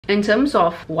In terms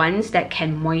of ones that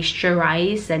can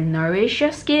moisturize and nourish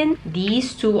your skin,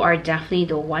 these two are definitely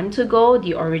the one to go,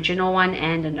 the original one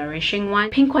and the nourishing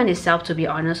one. Pink one itself, to be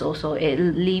honest, also it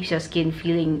leaves your skin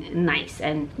feeling nice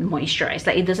and moisturized.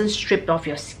 Like, it doesn't strip off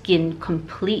your skin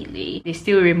completely. They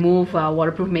still remove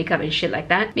waterproof makeup and shit like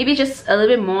that. Maybe just a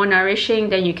little bit more nourishing,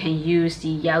 then you can use the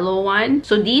yellow one.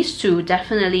 So these two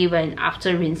definitely, when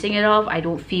after rinsing it off, I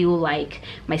don't feel like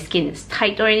my skin is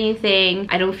tight or anything.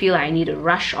 I don't feel like I need to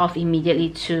rush off immediately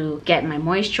to get my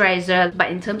moisturizer.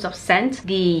 But in terms of scent,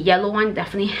 the yellow one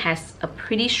definitely has a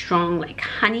pretty strong like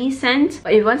honey scent.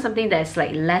 But if you want something that's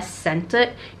like less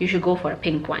scented, you should go for the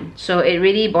pink one. So it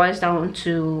really boils down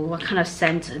to what kind of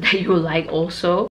scent that you like also.